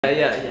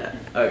Yeah.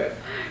 Okay.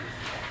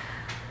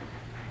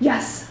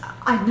 Yes,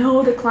 I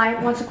know the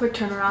client wants a quick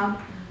turnaround,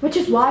 which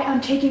is why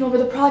I'm taking over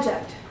the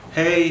project.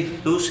 Hey,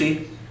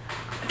 Lucy.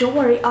 Don't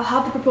worry, I'll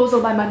have the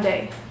proposal by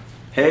Monday.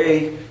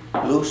 Hey,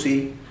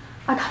 Lucy.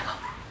 I gotta go.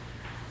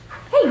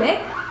 Hey, Nick.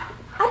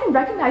 I didn't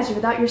recognize you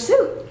without your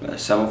suit.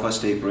 Some of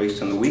us take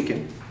breaks on the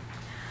weekend.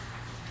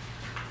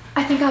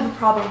 I think I have a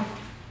problem.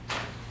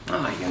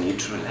 Ah, you need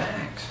to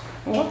relax.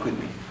 Walk with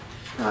me.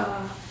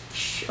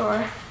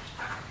 Sure.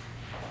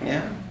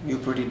 Yeah, you're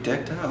pretty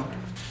decked out.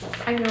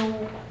 I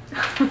know.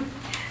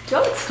 Do I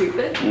look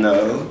stupid?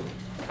 No,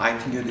 I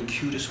think you're the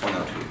cutest one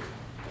out here.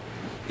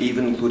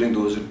 Even including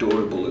those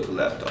adorable little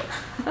lapdogs.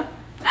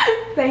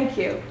 Thank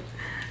you.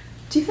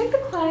 Do you think the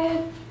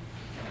client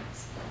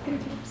is gonna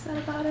be upset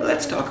about it?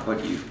 Let's talk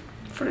about you,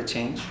 for a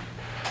change.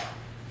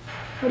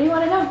 What do you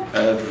want to know?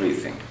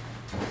 Everything.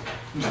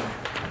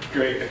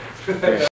 Great.